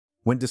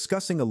When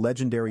discussing a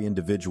legendary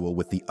individual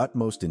with the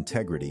utmost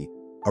integrity,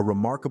 a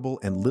remarkable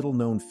and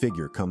little-known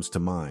figure comes to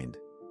mind.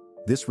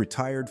 This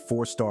retired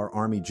four-star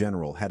Army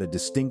general had a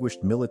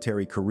distinguished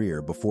military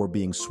career before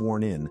being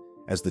sworn in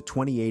as the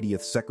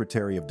twenty-eightieth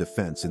Secretary of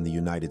Defense in the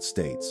United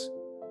States.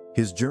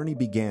 His journey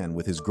began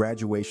with his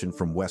graduation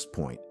from West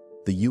Point,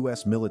 the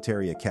U.S.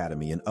 Military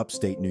Academy in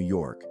upstate New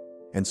York,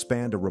 and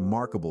spanned a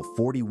remarkable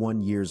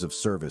 41 years of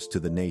service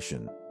to the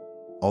nation.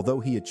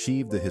 Although he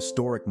achieved the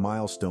historic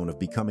milestone of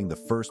becoming the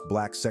first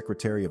Black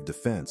Secretary of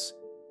Defense,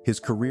 his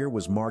career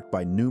was marked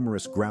by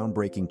numerous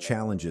groundbreaking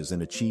challenges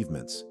and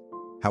achievements.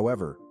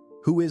 However,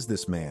 who is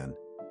this man?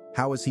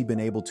 How has he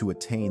been able to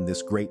attain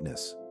this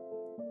greatness?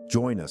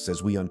 Join us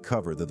as we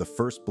uncover the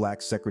first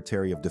Black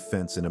Secretary of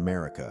Defense in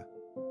America,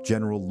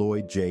 General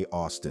Lloyd J.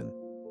 Austin.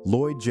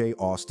 Lloyd J.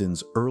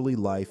 Austin's early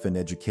life and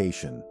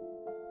education.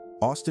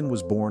 Austin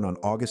was born on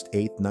August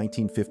 8,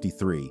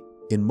 1953,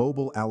 in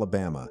Mobile,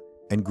 Alabama,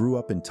 and grew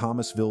up in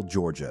Thomasville,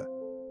 Georgia.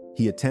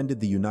 He attended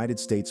the United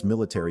States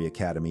Military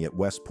Academy at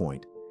West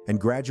Point and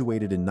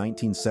graduated in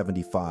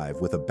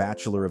 1975 with a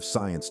Bachelor of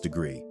Science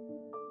degree.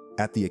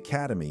 At the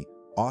Academy,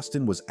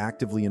 Austin was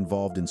actively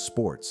involved in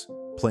sports,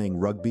 playing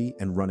rugby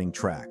and running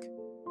track.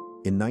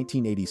 In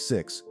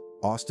 1986,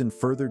 Austin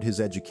furthered his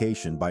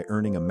education by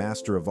earning a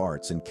Master of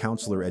Arts in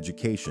Counselor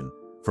Education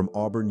from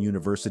Auburn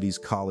University's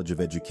College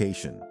of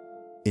Education.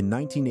 In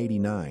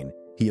 1989,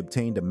 he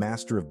obtained a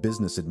Master of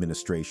Business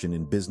Administration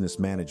in Business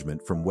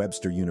Management from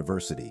Webster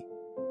University.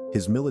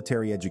 His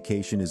military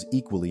education is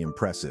equally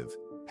impressive,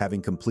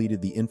 having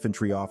completed the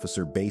Infantry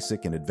Officer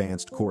Basic and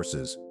Advanced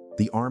courses,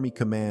 the Army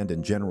Command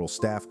and General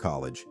Staff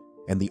College,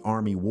 and the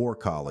Army War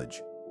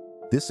College.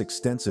 This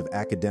extensive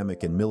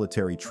academic and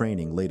military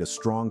training laid a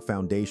strong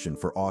foundation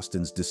for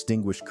Austin's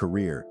distinguished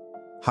career,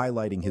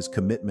 highlighting his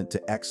commitment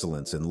to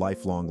excellence and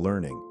lifelong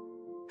learning.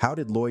 How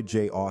did Lloyd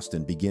J.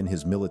 Austin begin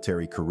his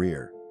military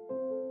career?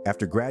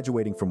 After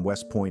graduating from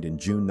West Point in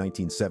June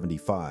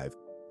 1975,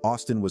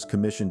 Austin was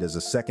commissioned as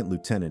a second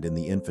lieutenant in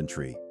the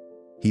infantry.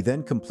 He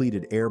then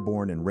completed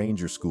airborne and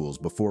ranger schools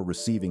before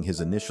receiving his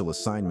initial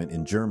assignment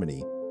in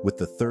Germany with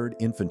the 3rd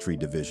Infantry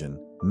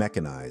Division,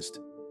 mechanized.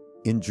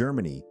 In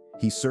Germany,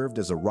 he served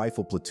as a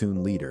rifle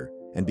platoon leader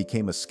and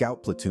became a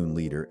scout platoon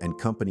leader and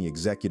company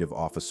executive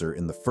officer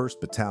in the 1st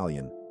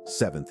Battalion,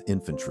 7th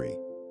Infantry.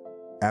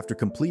 After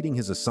completing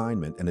his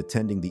assignment and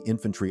attending the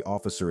Infantry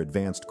Officer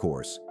Advanced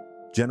course,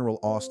 General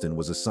Austin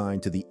was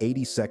assigned to the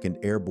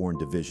 82nd Airborne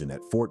Division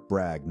at Fort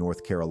Bragg,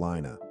 North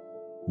Carolina.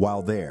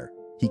 While there,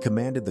 he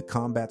commanded the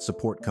Combat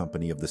Support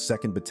Company of the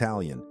 2nd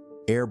Battalion,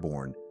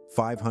 Airborne,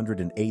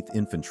 508th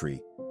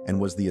Infantry, and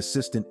was the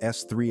Assistant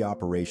S3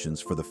 Operations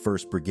for the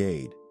 1st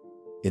Brigade.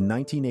 In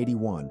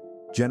 1981,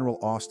 General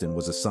Austin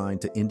was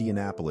assigned to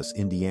Indianapolis,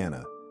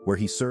 Indiana, where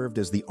he served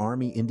as the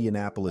Army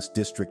Indianapolis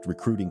District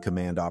Recruiting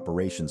Command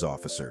Operations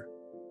Officer.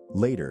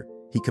 Later,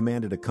 he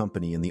commanded a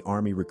company in the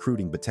Army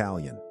Recruiting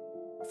Battalion.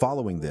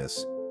 Following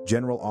this,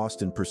 General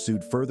Austin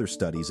pursued further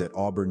studies at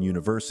Auburn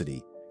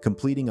University,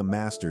 completing a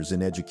master's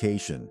in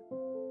education.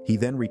 He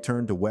then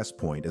returned to West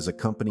Point as a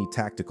company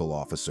tactical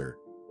officer.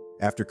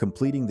 After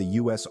completing the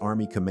U.S.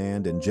 Army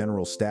Command and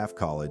General Staff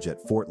College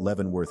at Fort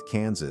Leavenworth,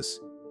 Kansas,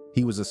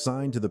 he was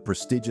assigned to the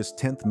prestigious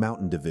 10th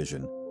Mountain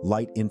Division,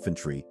 Light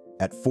Infantry,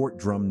 at Fort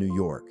Drum, New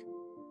York.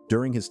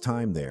 During his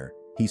time there,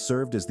 he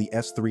served as the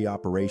S3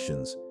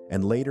 Operations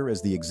and later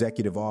as the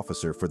executive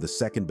officer for the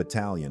 2nd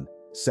Battalion,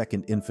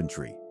 2nd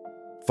Infantry.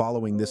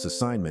 Following this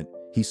assignment,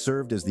 he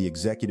served as the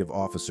executive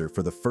officer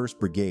for the 1st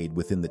Brigade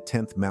within the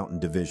 10th Mountain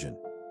Division.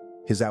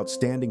 His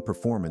outstanding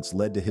performance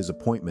led to his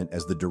appointment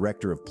as the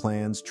Director of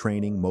Plans,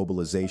 Training,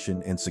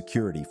 Mobilization, and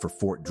Security for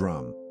Fort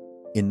Drum.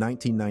 In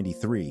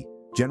 1993,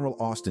 General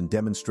Austin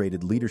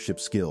demonstrated leadership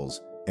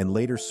skills and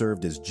later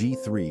served as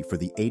G3 for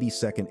the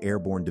 82nd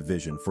Airborne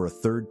Division for a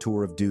 3rd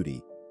tour of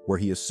duty, where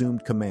he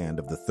assumed command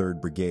of the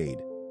 3rd Brigade.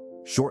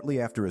 Shortly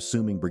after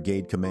assuming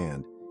brigade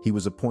command, he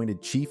was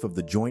appointed Chief of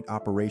the Joint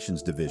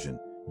Operations Division,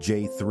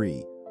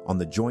 J3, on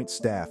the Joint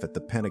Staff at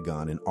the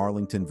Pentagon in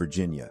Arlington,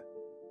 Virginia.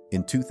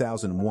 In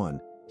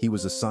 2001, he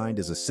was assigned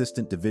as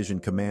Assistant Division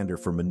Commander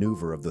for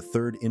Maneuver of the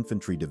 3rd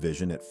Infantry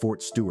Division at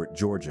Fort Stewart,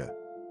 Georgia.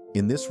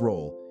 In this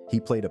role, he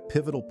played a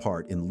pivotal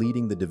part in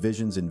leading the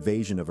division's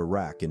invasion of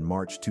Iraq in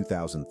March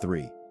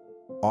 2003.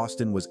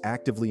 Austin was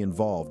actively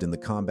involved in the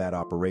combat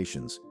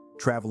operations,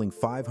 traveling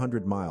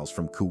 500 miles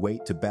from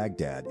Kuwait to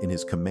Baghdad in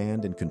his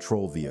command and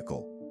control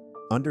vehicle.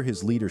 Under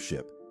his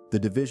leadership, the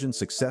division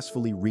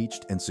successfully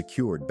reached and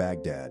secured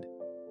Baghdad.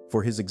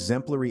 For his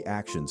exemplary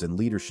actions and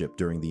leadership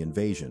during the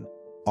invasion,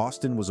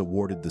 Austin was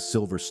awarded the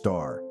Silver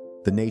Star,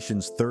 the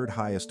nation's 3rd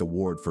highest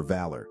award for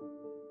valor.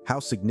 How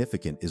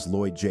significant is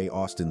Lloyd J.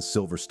 Austin's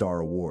Silver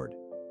Star Award?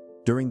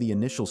 During the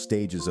initial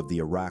stages of the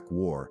Iraq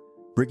War,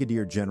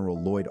 Brigadier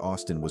General Lloyd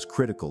Austin was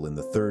critical in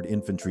the 3rd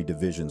Infantry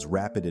Division's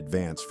rapid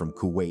advance from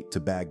Kuwait to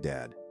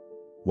Baghdad.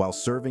 While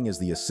serving as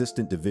the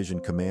Assistant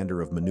Division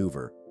Commander of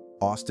Maneuver,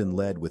 Austin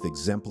led with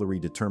exemplary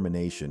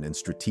determination and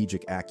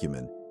strategic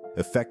acumen,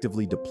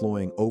 effectively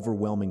deploying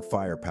overwhelming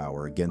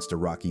firepower against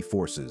Iraqi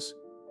forces.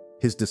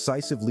 His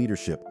decisive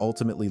leadership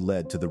ultimately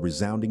led to the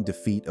resounding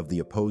defeat of the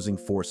opposing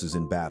forces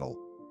in battle,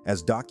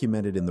 as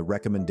documented in the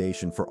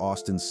recommendation for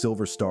Austin's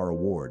Silver Star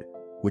Award,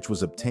 which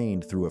was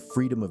obtained through a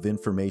Freedom of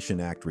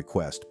Information Act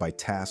request by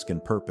Task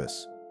and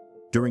Purpose.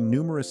 During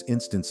numerous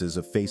instances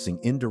of facing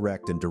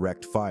indirect and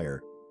direct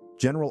fire,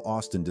 General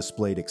Austin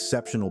displayed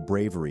exceptional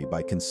bravery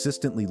by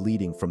consistently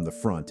leading from the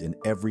front in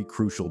every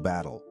crucial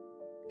battle.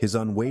 His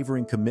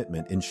unwavering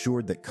commitment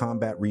ensured that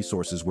combat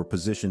resources were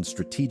positioned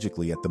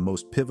strategically at the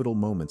most pivotal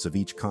moments of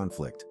each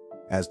conflict,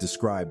 as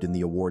described in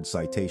the award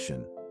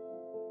citation.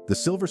 The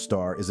Silver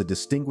Star is a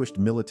distinguished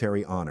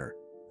military honor,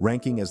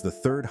 ranking as the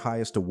third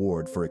highest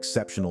award for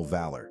exceptional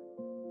valor.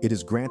 It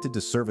is granted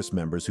to service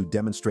members who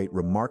demonstrate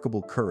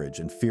remarkable courage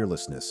and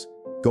fearlessness,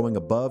 going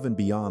above and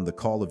beyond the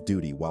call of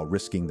duty while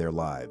risking their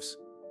lives.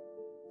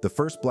 The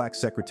first Black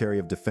Secretary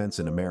of Defense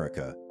in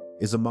America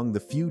is among the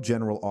few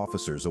general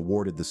officers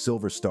awarded the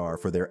Silver Star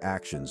for their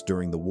actions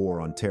during the War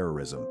on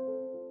Terrorism.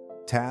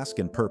 Task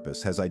and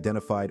Purpose has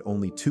identified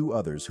only two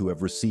others who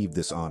have received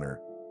this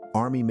honor: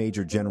 Army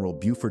Major General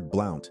Buford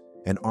Blount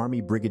and Army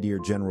Brigadier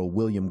General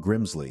William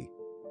Grimsley.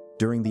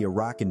 During the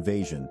Iraq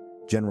invasion,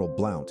 General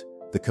Blount,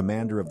 the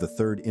commander of the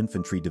 3rd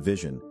Infantry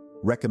Division,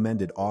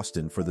 recommended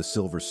Austin for the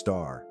Silver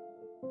Star.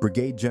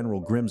 Brigadier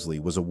General Grimsley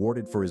was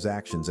awarded for his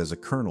actions as a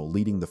colonel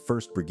leading the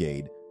 1st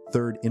Brigade,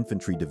 3rd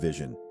Infantry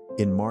Division,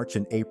 in March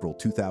and April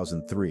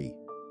 2003.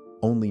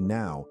 Only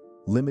now,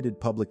 limited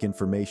public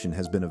information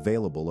has been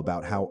available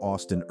about how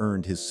Austin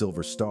earned his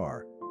Silver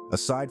Star,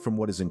 aside from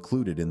what is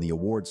included in the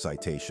award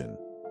citation.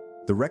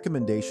 The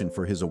recommendation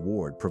for his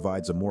award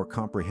provides a more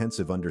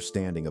comprehensive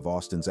understanding of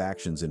Austin's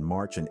actions in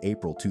March and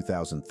April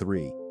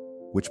 2003,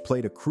 which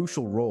played a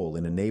crucial role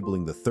in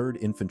enabling the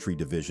 3rd Infantry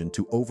Division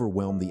to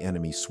overwhelm the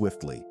enemy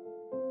swiftly.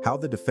 How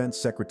the Defense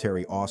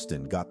Secretary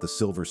Austin got the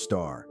Silver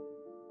Star.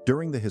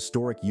 During the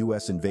historic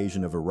U.S.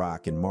 invasion of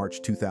Iraq in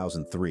March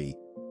 2003,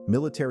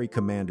 military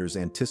commanders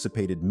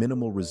anticipated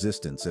minimal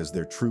resistance as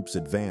their troops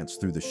advanced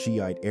through the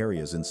Shiite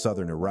areas in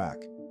southern Iraq,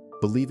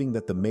 believing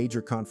that the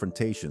major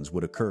confrontations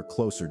would occur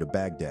closer to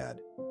Baghdad.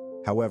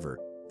 However,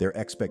 their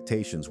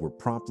expectations were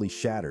promptly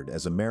shattered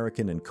as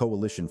American and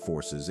coalition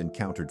forces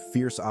encountered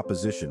fierce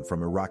opposition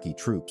from Iraqi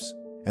troops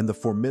and the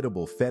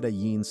formidable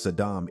Fedayeen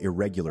Saddam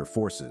irregular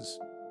forces.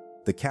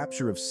 The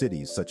capture of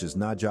cities such as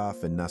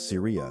Najaf and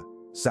Nasiriyah,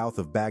 south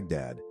of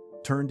Baghdad,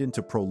 turned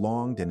into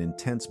prolonged and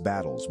intense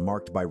battles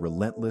marked by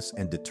relentless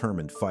and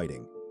determined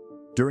fighting.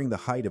 During the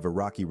height of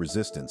Iraqi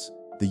resistance,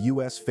 the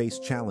U.S.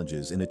 faced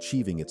challenges in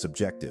achieving its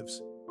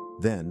objectives.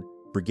 Then,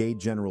 Brigadier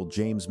General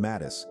James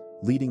Mattis,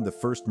 leading the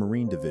 1st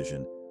Marine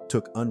Division,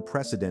 took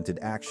unprecedented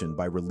action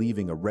by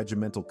relieving a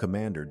regimental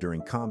commander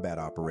during combat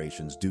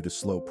operations due to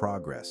slow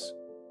progress.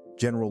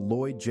 General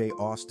Lloyd J.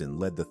 Austin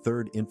led the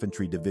 3rd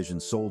Infantry Division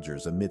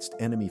soldiers amidst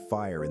enemy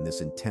fire in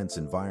this intense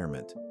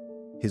environment.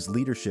 His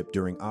leadership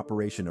during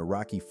Operation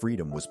Iraqi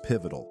Freedom was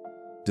pivotal,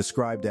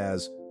 described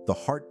as the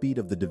heartbeat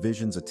of the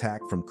division's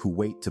attack from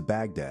Kuwait to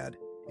Baghdad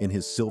in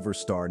his Silver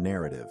Star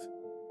narrative.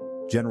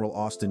 General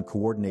Austin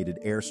coordinated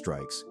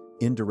airstrikes,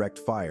 indirect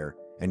fire,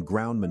 and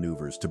ground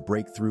maneuvers to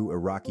break through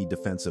Iraqi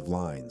defensive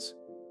lines.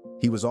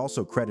 He was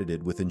also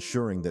credited with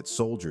ensuring that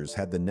soldiers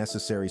had the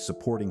necessary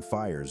supporting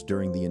fires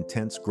during the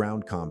intense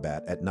ground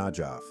combat at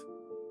Najaf.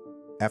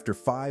 After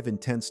 5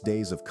 intense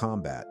days of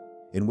combat,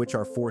 in which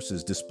our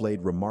forces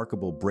displayed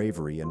remarkable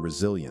bravery and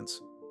resilience,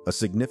 a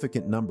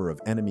significant number of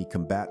enemy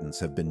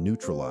combatants have been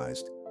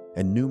neutralized,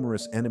 and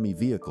numerous enemy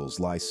vehicles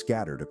lie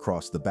scattered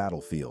across the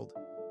battlefield.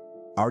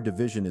 Our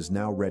division is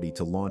now ready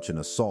to launch an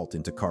assault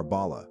into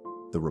Karbala,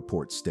 the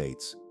report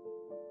states.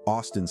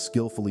 Austin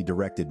skillfully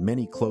directed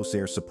many close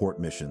air support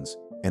missions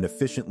and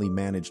efficiently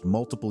managed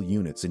multiple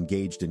units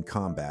engaged in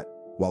combat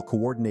while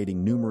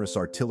coordinating numerous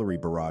artillery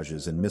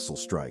barrages and missile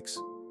strikes.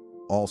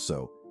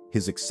 Also,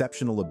 his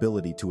exceptional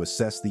ability to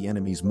assess the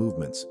enemy's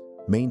movements,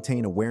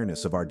 maintain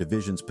awareness of our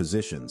division's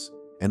positions,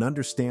 and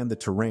understand the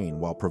terrain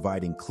while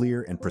providing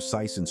clear and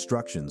precise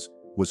instructions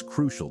was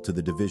crucial to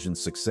the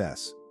division's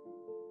success.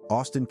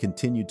 Austin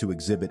continued to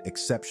exhibit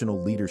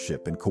exceptional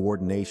leadership and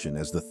coordination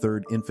as the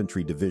 3rd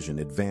Infantry Division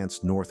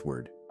advanced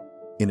northward.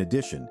 In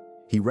addition,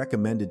 he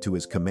recommended to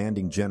his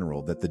commanding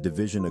general that the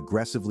division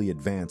aggressively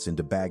advance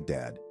into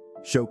Baghdad,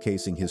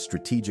 showcasing his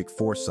strategic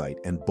foresight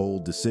and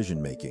bold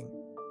decision-making.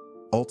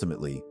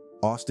 Ultimately,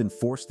 Austin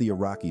forced the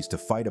Iraqis to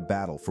fight a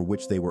battle for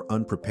which they were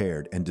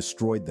unprepared and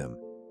destroyed them,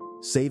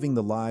 saving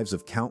the lives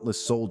of countless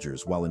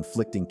soldiers while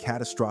inflicting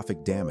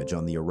catastrophic damage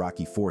on the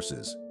Iraqi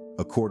forces,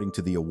 according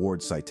to the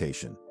award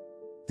citation.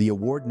 The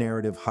award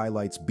narrative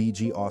highlights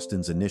B.G.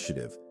 Austin's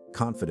initiative,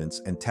 confidence,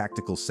 and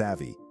tactical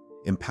savvy,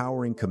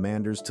 empowering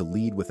commanders to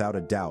lead without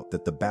a doubt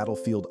that the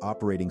battlefield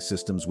operating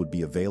systems would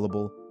be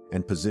available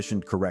and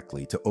positioned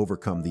correctly to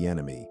overcome the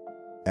enemy,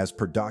 as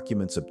per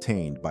documents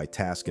obtained by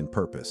Task and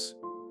Purpose.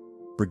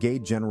 Brigadier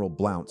General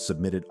Blount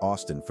submitted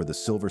Austin for the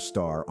Silver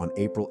Star on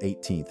April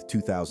 18,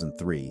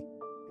 2003,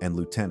 and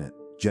Lieutenant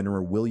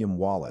General William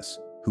Wallace,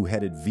 who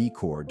headed V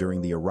Corps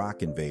during the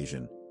Iraq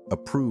invasion,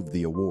 approved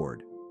the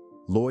award.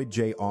 Lloyd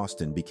J.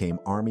 Austin became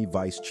Army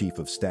Vice Chief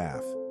of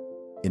Staff.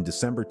 In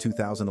December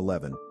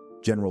 2011,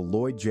 General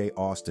Lloyd J.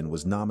 Austin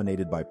was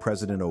nominated by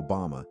President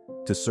Obama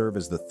to serve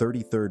as the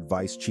 33rd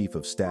Vice Chief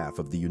of Staff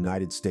of the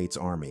United States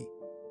Army.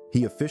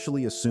 He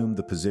officially assumed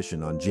the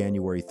position on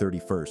January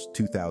 31,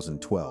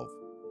 2012.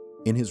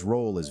 In his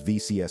role as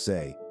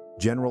VCSA,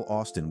 General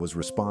Austin was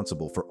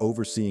responsible for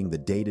overseeing the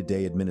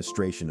day-to-day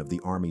administration of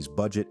the Army's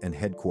budget and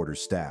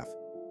headquarters staff,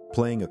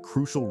 playing a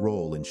crucial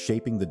role in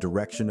shaping the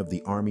direction of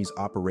the Army's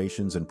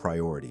operations and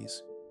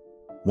priorities.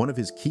 One of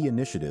his key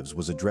initiatives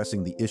was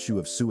addressing the issue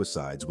of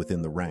suicides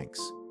within the ranks.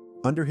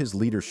 Under his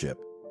leadership,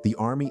 the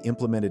Army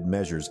implemented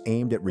measures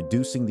aimed at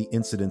reducing the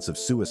incidence of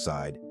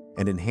suicide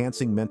and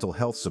enhancing mental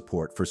health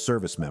support for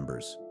service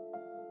members.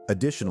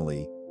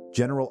 Additionally,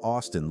 General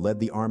Austin led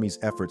the Army's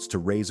efforts to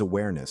raise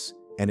awareness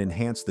and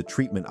enhance the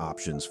treatment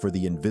options for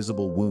the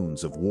invisible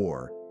wounds of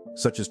war,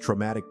 such as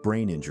traumatic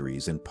brain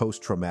injuries and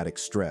post-traumatic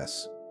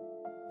stress.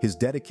 His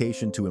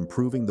dedication to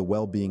improving the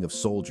well-being of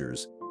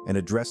soldiers and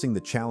addressing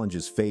the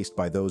challenges faced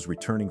by those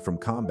returning from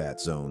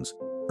combat zones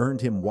earned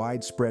him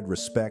widespread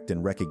respect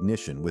and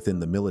recognition within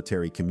the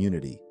military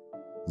community.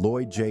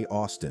 Lloyd J.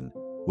 Austin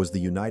was the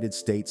United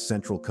States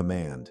Central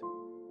Command.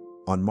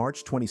 On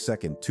March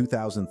 22,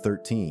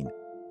 2013,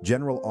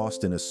 General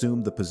Austin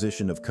assumed the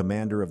position of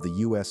Commander of the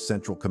U.S.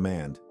 Central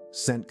Command,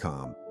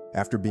 CENTCOM,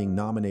 after being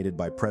nominated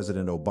by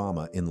President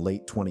Obama in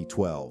late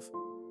 2012.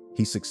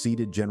 He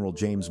succeeded General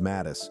James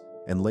Mattis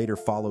and later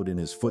followed in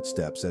his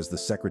footsteps as the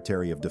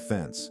Secretary of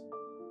Defense.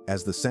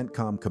 As the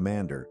CENTCOM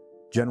commander,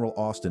 General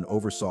Austin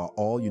oversaw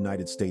all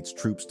United States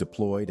troops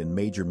deployed and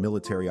major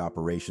military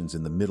operations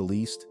in the Middle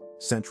East,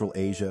 Central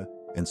Asia,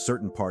 and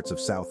certain parts of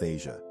South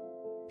Asia.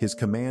 His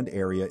command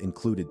area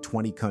included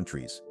 20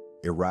 countries: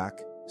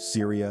 Iraq,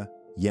 Syria,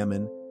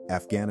 Yemen,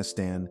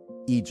 Afghanistan,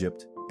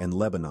 Egypt, and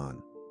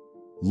Lebanon.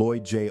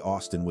 Lloyd J.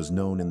 Austin was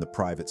known in the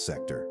private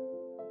sector.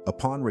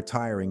 Upon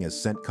retiring as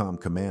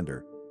CENTCOM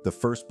commander, the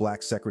first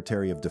Black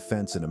Secretary of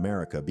Defense in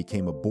America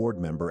became a board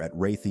member at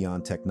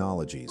Raytheon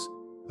Technologies,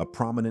 a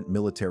prominent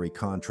military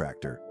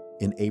contractor,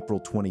 in April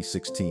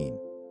 2016.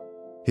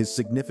 His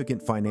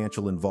significant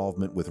financial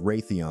involvement with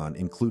Raytheon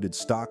included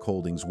stock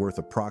holdings worth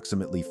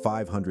approximately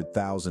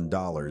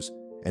 $500,000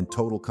 and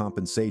total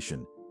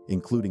compensation,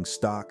 including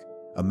stock,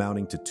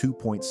 amounting to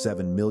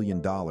 $2.7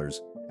 million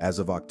as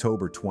of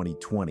October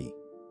 2020.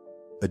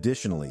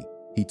 Additionally,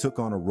 he took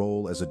on a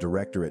role as a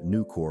director at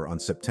Nucor on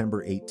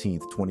September 18,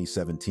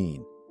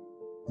 2017.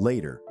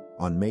 Later,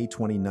 on May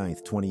 29,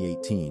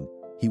 2018,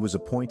 he was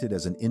appointed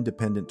as an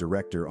independent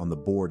director on the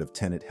board of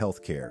Tenet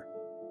Healthcare.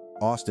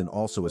 Austin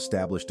also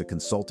established a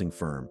consulting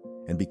firm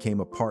and became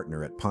a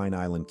partner at Pine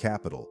Island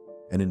Capital,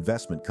 an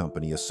investment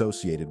company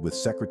associated with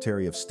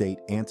Secretary of State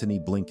Antony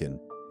Blinken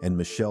and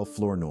Michelle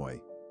Flournoy.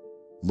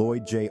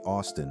 Lloyd J.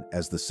 Austin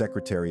as the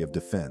Secretary of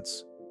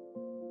Defense.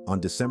 On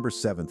December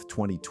 7,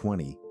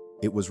 2020,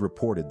 it was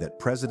reported that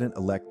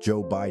President-elect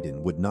Joe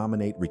Biden would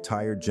nominate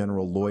retired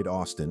General Lloyd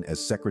Austin as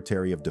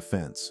Secretary of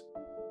Defense.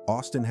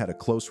 Austin had a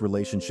close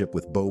relationship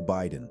with Beau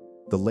Biden,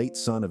 the late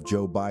son of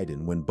Joe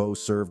Biden, when Beau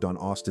served on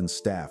Austin's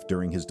staff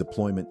during his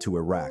deployment to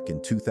Iraq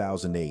in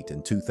 2008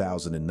 and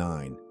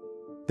 2009.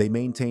 They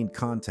maintained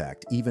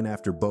contact even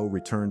after Beau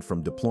returned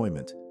from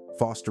deployment,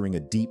 fostering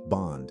a deep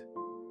bond.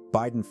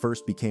 Biden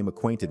first became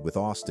acquainted with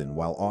Austin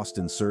while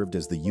Austin served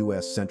as the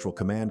U.S. Central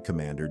Command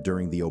commander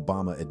during the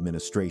Obama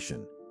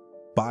administration.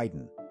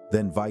 Biden,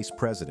 then vice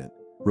president,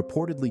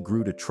 reportedly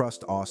grew to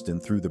trust Austin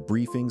through the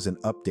briefings and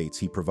updates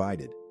he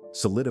provided,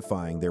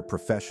 solidifying their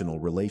professional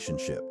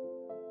relationship.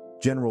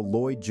 General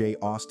Lloyd J.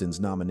 Austin's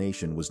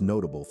nomination was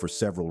notable for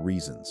several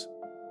reasons.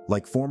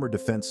 Like former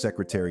Defense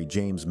Secretary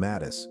James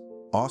Mattis,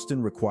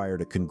 Austin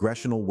required a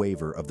congressional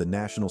waiver of the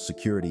National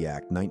Security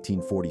Act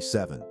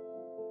 1947.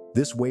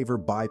 This waiver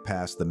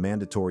bypassed the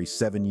mandatory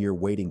 7-year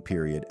waiting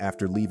period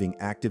after leaving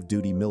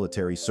active-duty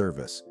military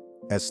service,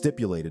 as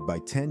stipulated by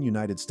 10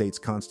 United States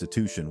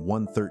Constitution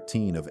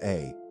 113 of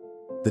A.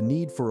 The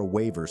need for a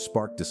waiver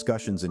sparked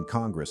discussions in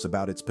Congress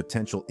about its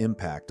potential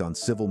impact on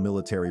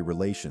civil-military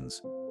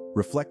relations,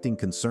 reflecting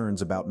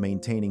concerns about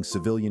maintaining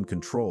civilian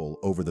control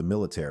over the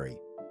military.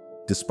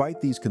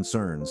 Despite these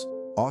concerns,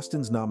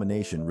 Austin's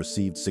nomination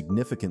received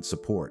significant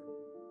support.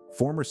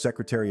 Former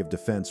Secretary of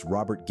Defense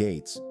Robert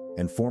Gates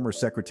and former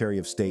Secretary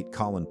of State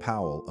Colin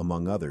Powell,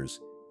 among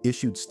others,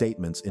 issued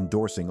statements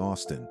endorsing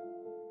Austin.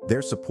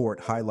 Their support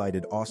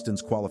highlighted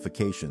Austin's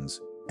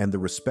qualifications and the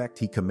respect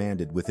he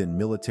commanded within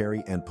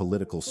military and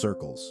political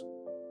circles.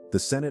 The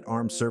Senate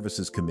Armed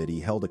Services Committee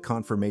held a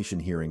confirmation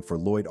hearing for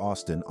Lloyd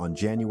Austin on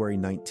January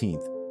 19,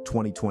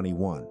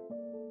 2021.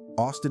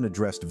 Austin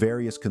addressed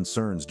various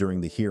concerns during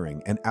the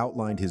hearing and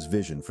outlined his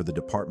vision for the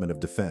Department of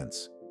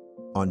Defense.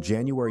 On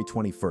January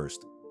 21st,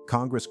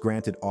 Congress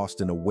granted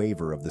Austin a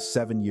waiver of the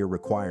 7-year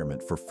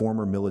requirement for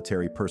former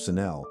military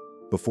personnel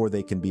before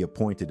they can be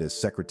appointed as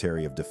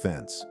Secretary of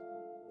Defense.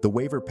 The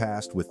waiver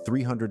passed with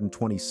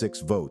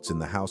 326 votes in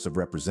the House of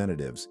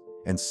Representatives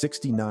and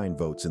 69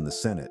 votes in the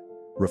Senate,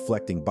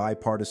 reflecting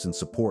bipartisan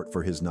support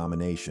for his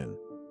nomination.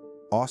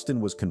 Austin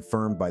was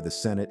confirmed by the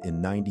Senate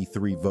in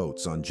 93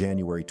 votes on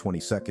January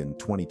 22,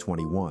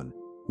 2021,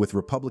 with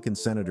Republican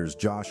Senators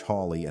Josh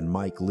Hawley and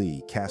Mike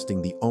Lee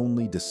casting the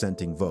only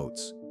dissenting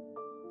votes.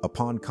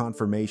 Upon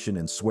confirmation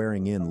and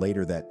swearing in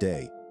later that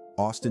day,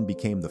 Austin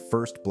became the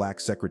first Black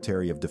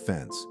Secretary of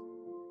Defense.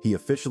 He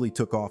officially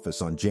took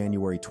office on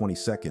January 22,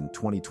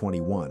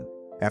 2021,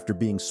 after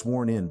being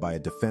sworn in by a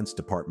Defense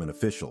Department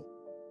official.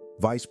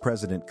 Vice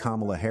President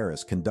Kamala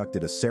Harris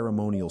conducted a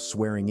ceremonial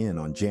swearing-in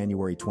on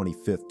January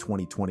 25,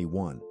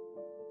 2021.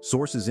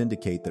 Sources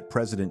indicate that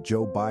President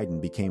Joe Biden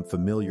became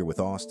familiar with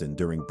Austin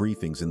during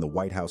briefings in the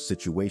White House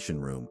Situation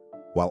Room,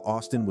 while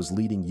Austin was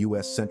leading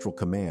U.S. Central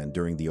Command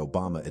during the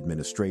Obama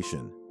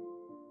administration.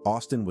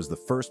 Austin was the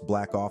first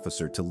Black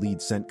officer to lead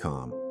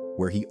CENTCOM,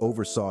 where he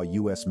oversaw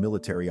U.S.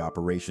 military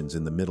operations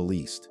in the Middle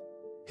East.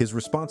 His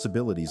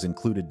responsibilities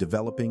included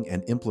developing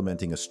and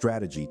implementing a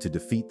strategy to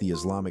defeat the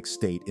Islamic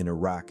State in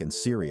Iraq and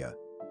Syria,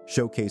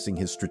 showcasing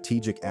his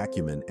strategic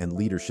acumen and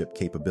leadership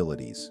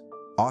capabilities.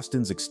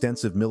 Austin's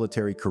extensive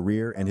military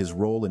career and his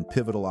role in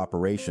pivotal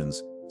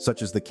operations,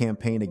 such as the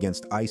campaign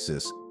against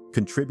ISIS,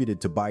 contributed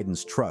to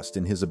Biden's trust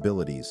in his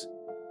abilities.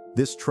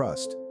 This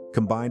trust,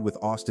 combined with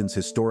Austin's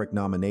historic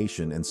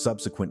nomination and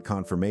subsequent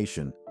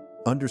confirmation,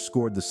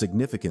 underscored the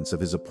significance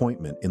of his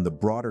appointment in the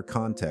broader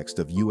context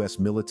of U.S.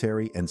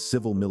 military and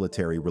civil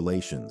military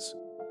relations.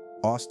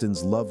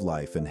 Austin's love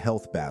life and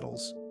health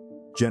battles.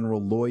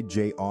 General Lloyd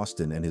J.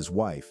 Austin and his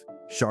wife,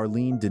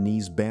 Charlene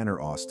Denise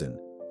Banner Austin,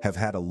 have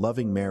had a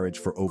loving marriage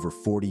for over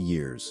 40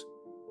 years.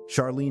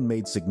 Charlene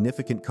made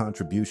significant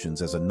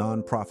contributions as a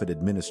nonprofit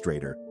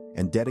administrator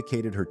and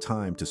dedicated her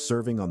time to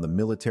serving on the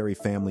Military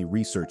Family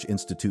Research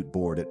Institute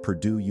board at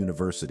Purdue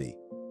University.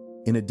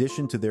 In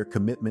addition to their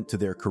commitment to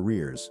their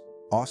careers,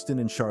 Austin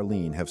and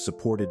Charlene have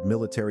supported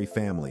military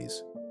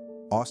families.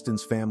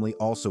 Austin's family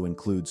also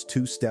includes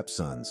 2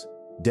 stepsons,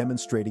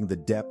 demonstrating the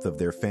depth of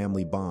their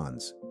family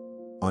bonds.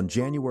 On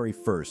January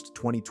 1,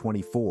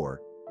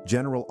 2024,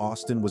 General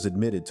Austin was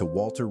admitted to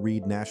Walter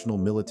Reed National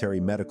Military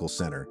Medical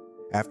Center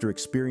after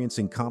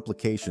experiencing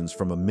complications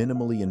from a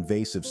minimally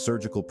invasive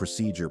surgical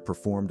procedure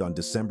performed on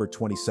December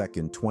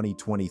 22,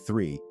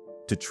 2023,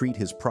 to treat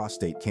his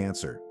prostate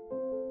cancer.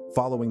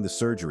 Following the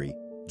surgery,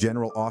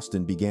 General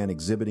Austin began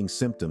exhibiting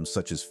symptoms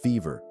such as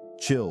fever,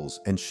 chills,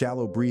 and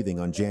shallow breathing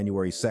on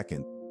January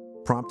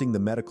 2, prompting the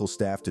medical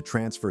staff to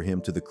transfer him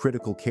to the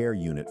critical care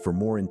unit for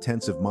more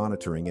intensive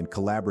monitoring and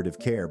collaborative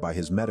care by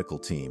his medical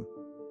team.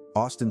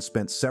 Austin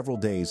spent several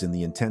days in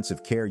the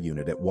intensive care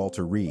unit at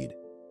Walter Reed.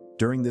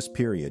 During this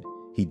period,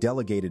 he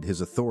delegated his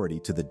authority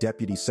to the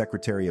Deputy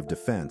Secretary of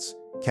Defense,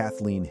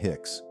 Kathleen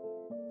Hicks.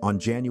 On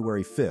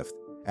January 5th,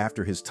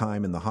 after his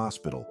time in the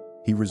hospital,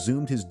 he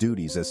resumed his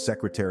duties as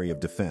Secretary of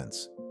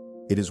Defense.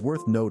 It is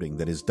worth noting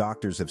that his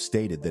doctors have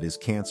stated that his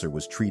cancer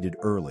was treated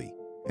early,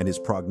 and his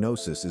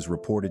prognosis is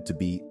reported to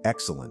be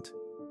excellent.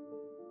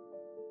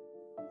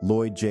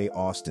 Lloyd J.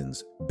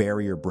 Austin's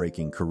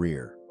barrier-breaking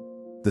career.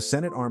 The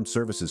Senate Armed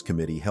Services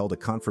Committee held a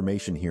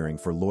confirmation hearing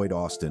for Lloyd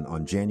Austin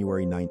on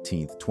January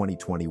 19,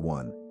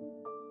 2021.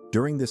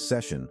 During this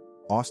session,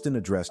 Austin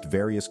addressed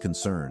various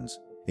concerns,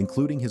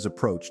 including his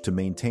approach to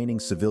maintaining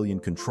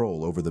civilian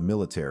control over the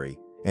military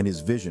and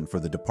his vision for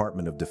the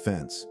Department of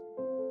Defense.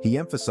 He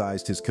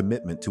emphasized his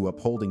commitment to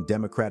upholding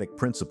democratic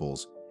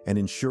principles and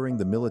ensuring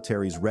the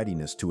military's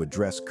readiness to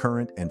address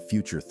current and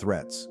future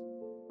threats.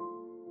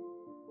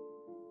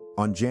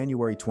 On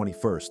January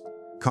 21st,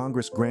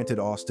 Congress granted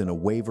Austin a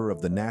waiver of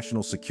the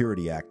National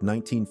Security Act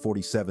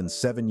 1947's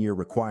 7-year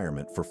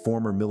requirement for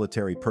former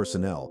military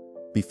personnel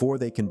before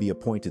they can be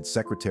appointed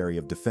Secretary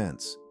of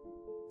Defense.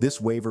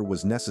 This waiver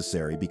was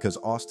necessary because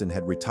Austin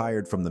had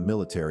retired from the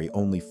military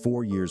only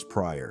 4 years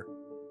prior.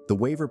 The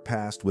waiver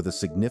passed with a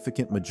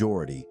significant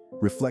majority,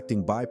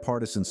 reflecting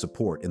bipartisan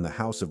support in the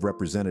House of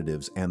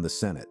Representatives and the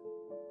Senate.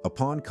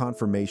 Upon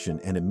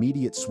confirmation and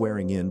immediate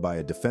swearing in by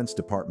a Defense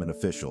Department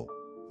official,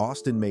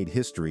 Austin made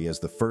history as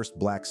the first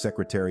Black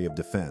Secretary of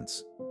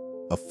Defense.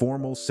 A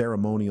formal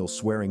ceremonial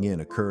swearing-in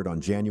occurred on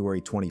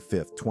January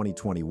 25,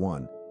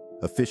 2021,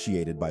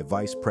 officiated by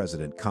Vice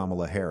President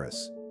Kamala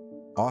Harris.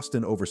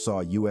 Austin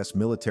oversaw U.S.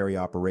 military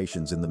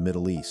operations in the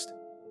Middle East.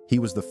 He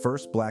was the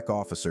first Black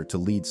officer to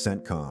lead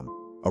CENTCOM,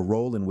 a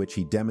role in which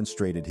he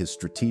demonstrated his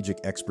strategic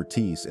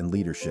expertise and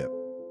leadership.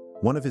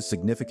 One of his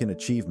significant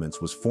achievements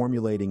was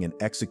formulating and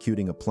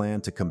executing a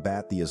plan to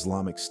combat the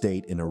Islamic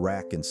State in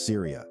Iraq and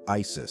Syria,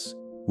 ISIS,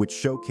 which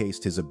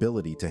showcased his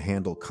ability to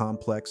handle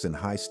complex and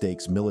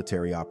high-stakes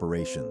military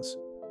operations.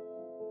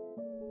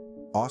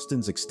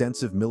 Austin's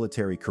extensive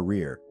military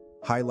career,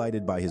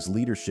 highlighted by his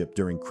leadership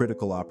during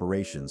critical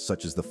operations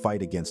such as the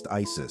fight against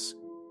ISIS,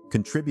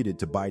 contributed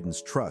to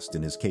Biden's trust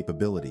in his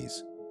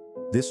capabilities.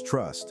 This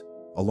trust,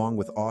 along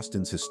with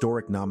Austin's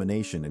historic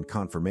nomination and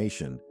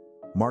confirmation,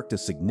 marked a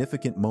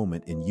significant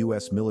moment in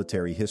U.S.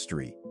 military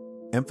history,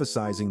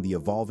 emphasizing the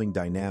evolving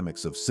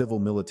dynamics of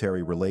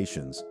civil-military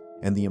relations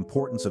and the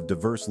importance of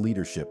diverse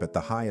leadership at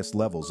the highest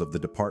levels of the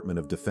Department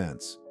of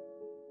Defense.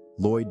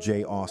 Lloyd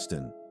J.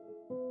 Austin,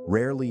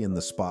 rarely in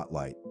the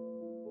spotlight.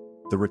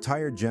 The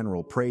retired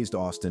general praised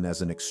Austin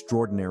as an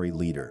extraordinary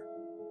leader.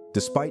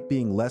 Despite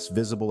being less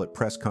visible at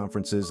press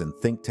conferences and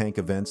think tank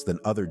events than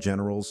other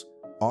generals,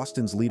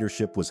 Austin's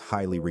leadership was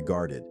highly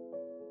regarded.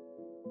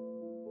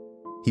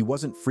 He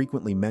wasn't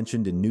frequently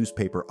mentioned in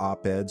newspaper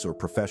op-eds or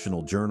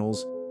professional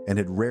journals and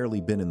had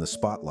rarely been in the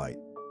spotlight.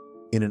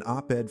 In an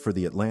op-ed for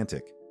The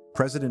Atlantic,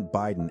 President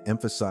Biden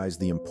emphasized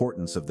the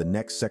importance of the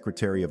next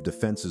Secretary of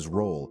Defense's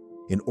role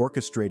in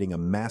orchestrating a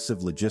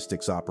massive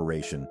logistics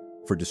operation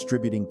for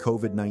distributing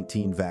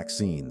COVID-19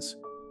 vaccines.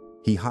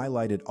 He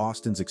highlighted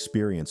Austin's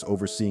experience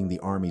overseeing the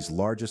Army's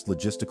largest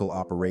logistical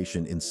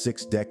operation in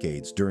 6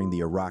 decades during the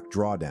Iraq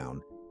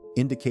drawdown,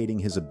 indicating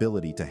his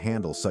ability to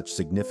handle such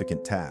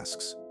significant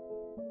tasks.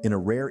 In a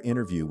rare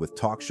interview with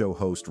talk show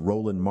host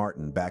Roland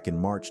Martin back in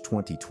March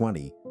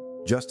 2020,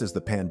 just as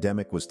the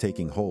pandemic was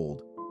taking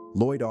hold,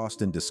 Lloyd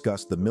Austin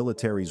discussed the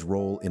military's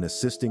role in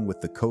assisting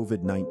with the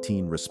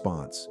COVID-19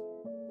 response.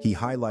 He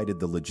highlighted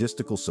the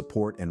logistical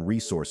support and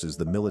resources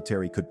the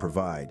military could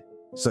provide,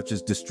 such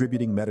as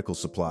distributing medical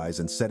supplies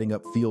and setting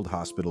up field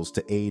hospitals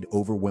to aid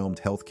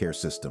overwhelmed healthcare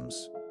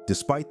systems.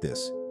 Despite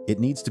this, it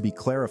needs to be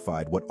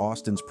clarified what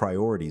Austin's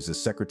priorities as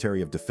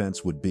Secretary of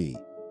Defense would be.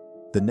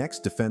 The next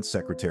Defense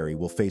Secretary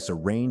will face a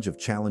range of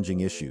challenging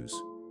issues.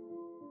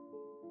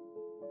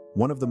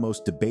 One of the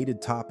most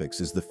debated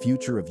topics is the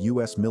future of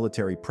U.S.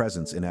 military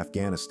presence in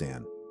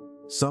Afghanistan.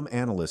 Some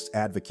analysts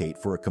advocate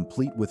for a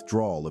complete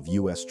withdrawal of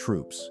U.S.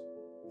 troops.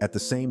 At the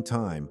same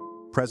time,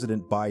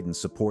 President Biden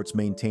supports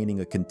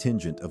maintaining a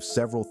contingent of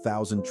several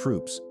thousand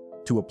troops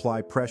to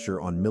apply pressure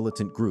on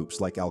militant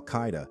groups like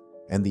Al-Qaeda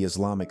and the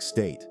Islamic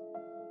State.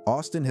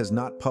 Austin has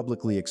not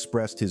publicly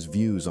expressed his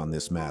views on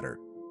this matter.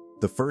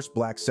 The first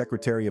Black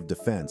Secretary of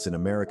Defense in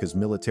America's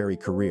military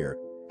career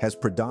has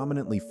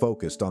predominantly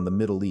focused on the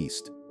Middle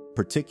East,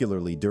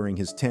 particularly during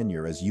his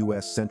tenure as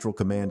U.S. Central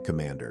Command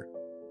Commander.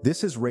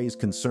 This has raised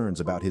concerns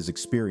about his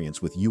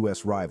experience with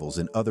U.S. rivals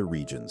in other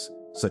regions,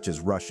 such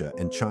as Russia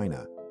and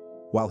China.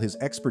 While his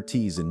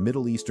expertise in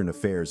Middle Eastern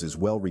affairs is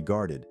well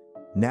regarded,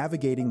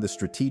 navigating the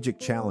strategic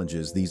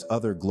challenges these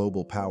other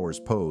global powers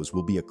pose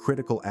will be a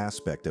critical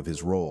aspect of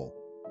his role.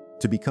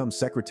 To become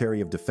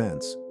Secretary of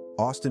Defense,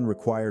 Austin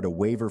required a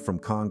waiver from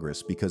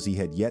Congress because he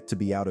had yet to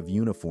be out of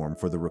uniform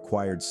for the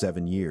required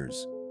 7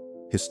 years.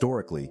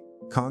 Historically,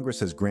 Congress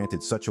has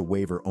granted such a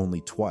waiver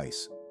only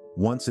twice,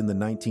 once in the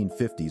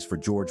 1950s for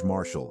George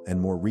Marshall and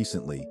more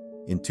recently,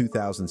 in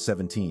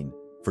 2017,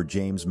 for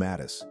James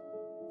Mattis.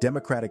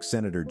 Democratic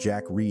Senator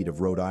Jack Reed of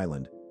Rhode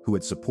Island, who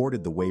had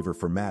supported the waiver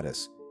for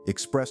Mattis,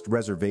 expressed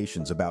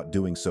reservations about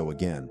doing so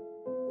again.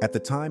 At the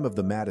time of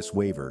the Mattis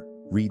waiver,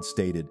 Reed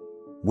stated,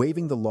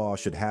 "Waiving the law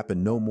should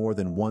happen no more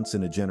than once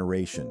in a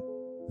generation.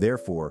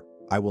 Therefore,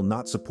 I will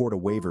not support a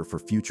waiver for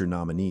future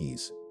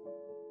nominees."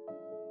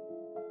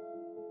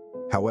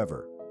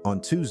 However,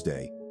 on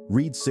Tuesday,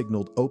 Reed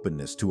signaled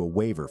openness to a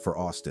waiver for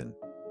Austin.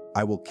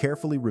 "I will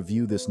carefully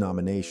review this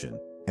nomination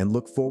and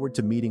look forward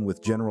to meeting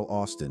with General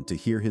Austin to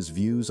hear his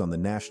views on the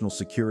national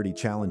security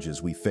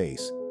challenges we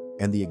face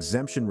and the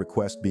exemption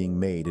request being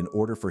made in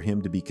order for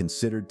him to be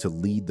considered to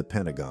lead the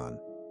Pentagon,"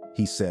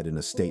 he said in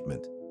a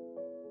statement.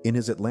 In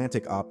his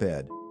Atlantic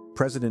op-ed,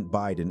 President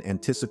Biden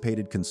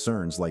anticipated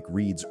concerns like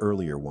Reed's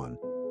earlier one,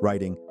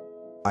 writing,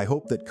 "I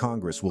hope that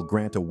Congress will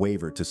grant a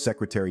waiver to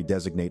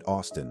Secretary-designate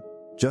Austin,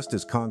 just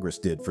as Congress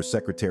did for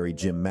Secretary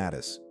Jim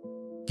Mattis.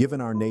 Given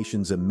our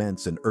nation's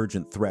immense and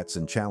urgent threats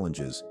and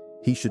challenges,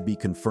 he should be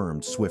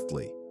confirmed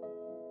swiftly."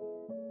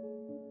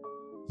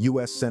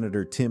 U.S.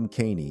 Senator Tim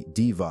Kaine,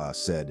 DVA,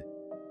 said,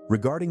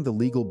 "Regarding the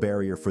legal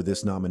barrier for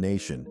this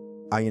nomination,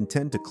 I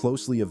intend to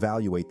closely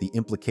evaluate the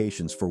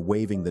implications for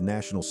waiving the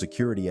National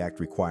Security Act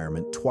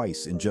requirement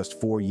twice in just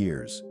 4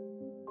 years."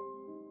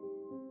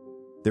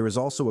 There is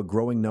also a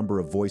growing number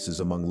of voices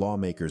among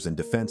lawmakers and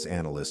defense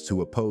analysts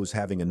who oppose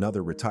having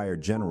another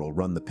retired general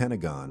run the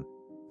Pentagon,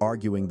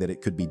 arguing that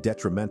it could be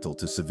detrimental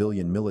to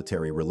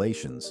civilian-military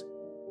relations.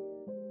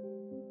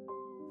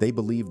 They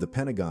believe the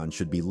Pentagon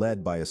should be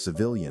led by a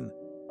civilian,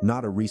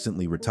 not a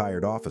recently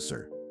retired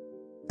officer.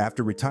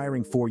 After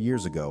retiring 4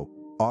 years ago,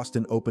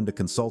 Austin opened a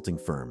consulting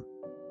firm.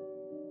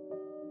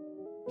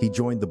 He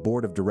joined the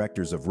board of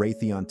directors of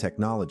Raytheon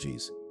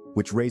Technologies,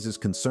 which raises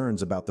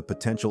concerns about the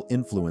potential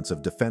influence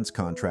of defense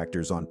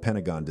contractors on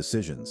Pentagon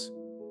decisions.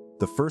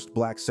 The first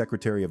Black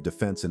Secretary of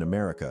Defense in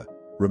America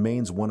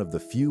remains one of the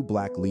few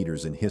Black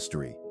leaders in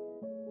history.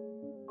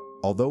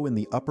 Although in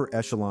the upper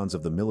echelons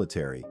of the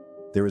military,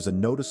 there is a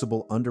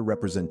noticeable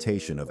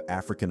underrepresentation of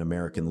African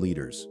American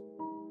leaders.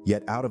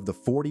 Yet out of the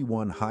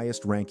 41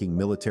 highest-ranking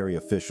military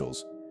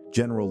officials,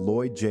 General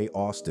Lloyd J.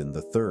 Austin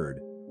III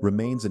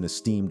remains an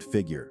esteemed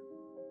figure.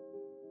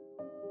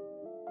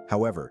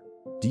 However,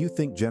 do you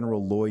think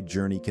General Lloyd's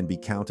journey can be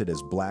counted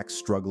as Blacks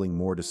struggling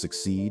more to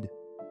succeed?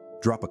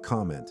 Drop a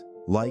comment,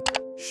 like,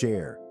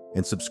 share,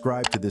 and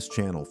subscribe to this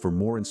channel for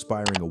more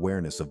inspiring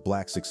awareness of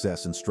Black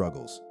success and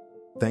struggles.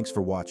 Thanks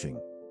for watching.